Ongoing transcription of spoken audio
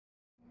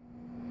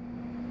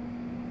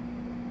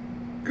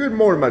Good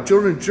morning, my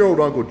children. It's your old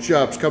Uncle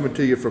Chops coming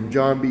to you from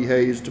John B.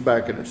 Hayes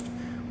Tobacconist,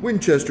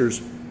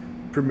 Winchester's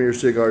premier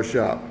cigar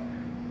shop.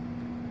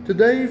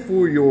 Today,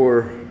 for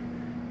your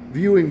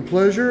viewing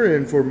pleasure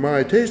and for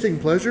my tasting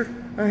pleasure,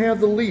 I have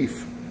the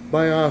Leaf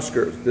by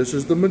Oscar. This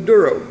is the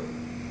Maduro.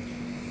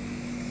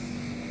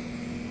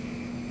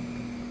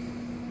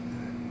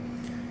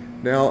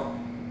 Now,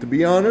 to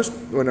be honest,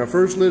 when I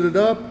first lit it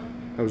up,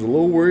 I was a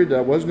little worried that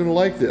I wasn't going to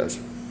like this.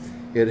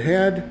 It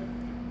had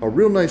a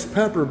real nice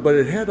pepper, but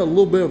it had a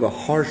little bit of a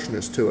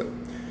harshness to it.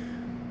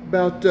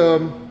 About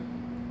 4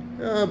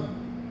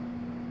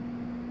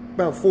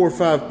 or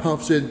 5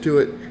 puffs into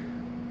it,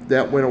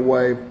 that went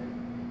away.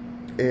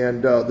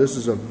 And this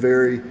is a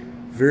very,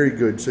 very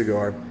good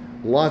cigar.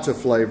 Lots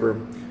of flavor.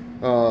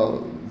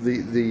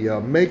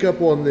 The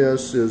makeup on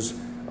this is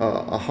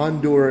a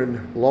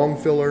Honduran long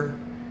filler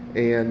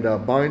and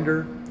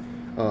binder,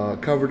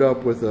 covered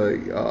up with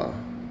a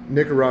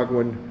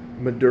Nicaraguan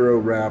Maduro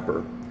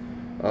wrapper.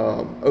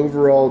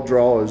 Overall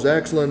draw is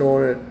excellent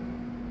on it.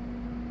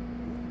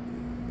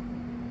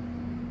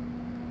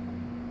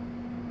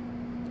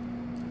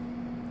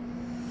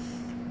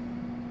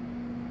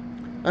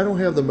 I don't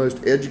have the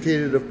most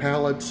educated of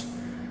palates.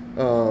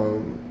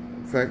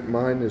 In fact,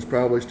 mine is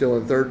probably still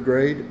in 3rd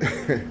grade.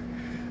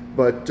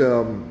 But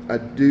I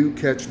do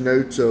catch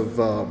notes of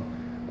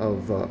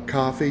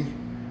coffee,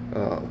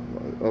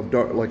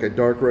 like a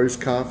dark roast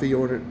coffee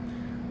on it.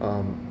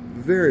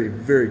 Very,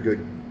 very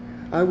good.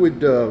 I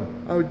would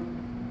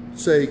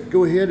say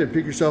go ahead and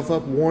pick yourself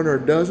up 1 or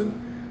a dozen.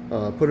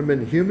 Put them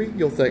in humi.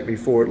 You'll thank me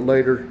for it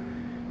later.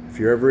 If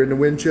you're ever in the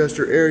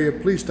Winchester area,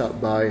 please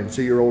stop by and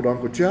see your old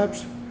Uncle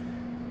Chops.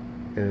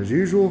 And as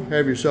usual,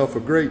 have yourself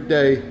a great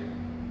day,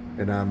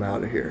 and I'm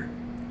out of here.